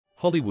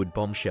Hollywood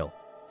bombshell.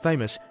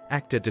 Famous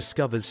actor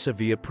discovers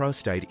severe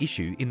prostate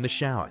issue in the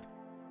shower.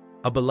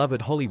 A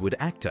beloved Hollywood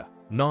actor,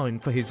 known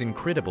for his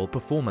incredible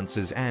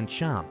performances and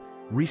charm,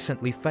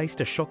 recently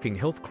faced a shocking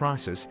health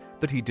crisis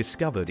that he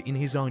discovered in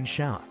his own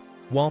shower.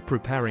 While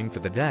preparing for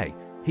the day,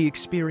 he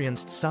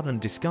experienced sudden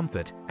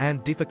discomfort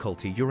and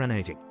difficulty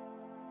urinating.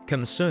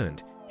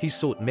 Concerned, he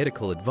sought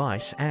medical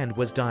advice and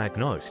was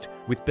diagnosed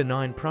with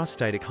benign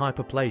prostatic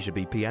hyperplasia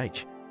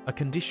BPH, a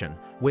condition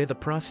where the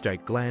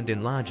prostate gland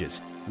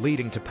enlarges,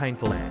 leading to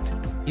painful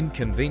and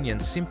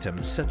inconvenient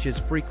symptoms such as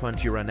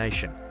frequent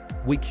urination,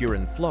 weak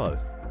urine flow,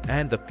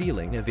 and the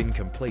feeling of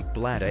incomplete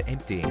bladder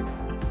emptying.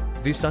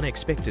 This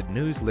unexpected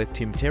news left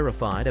him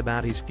terrified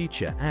about his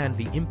future and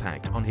the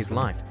impact on his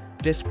life.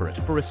 Desperate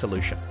for a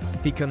solution,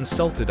 he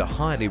consulted a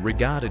highly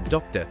regarded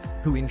doctor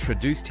who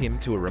introduced him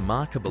to a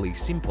remarkably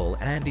simple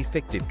and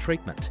effective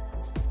treatment.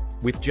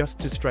 With just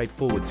 2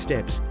 straightforward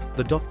steps,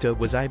 the doctor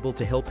was able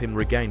to help him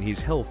regain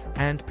his health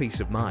and peace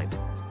of mind.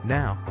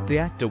 Now, the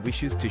actor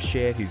wishes to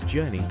share his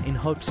journey in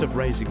hopes of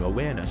raising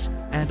awareness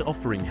and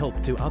offering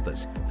help to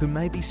others who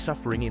may be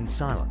suffering in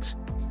silence.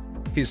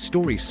 His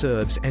story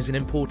serves as an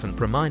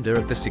important reminder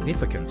of the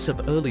significance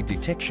of early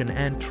detection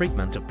and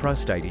treatment of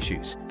prostate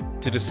issues.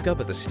 To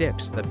discover the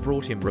steps that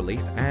brought him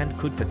relief and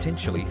could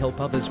potentially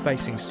help others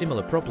facing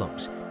similar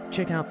problems,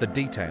 check out the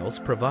details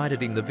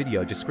provided in the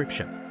video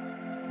description.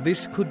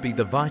 This could be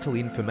the vital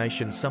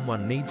information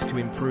someone needs to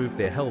improve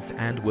their health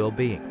and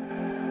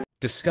well-being.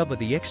 Discover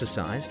the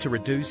exercise to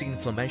reduce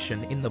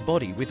inflammation in the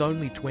body with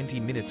only 20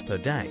 minutes per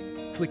day.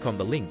 Click on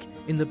the link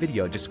in the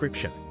video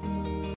description.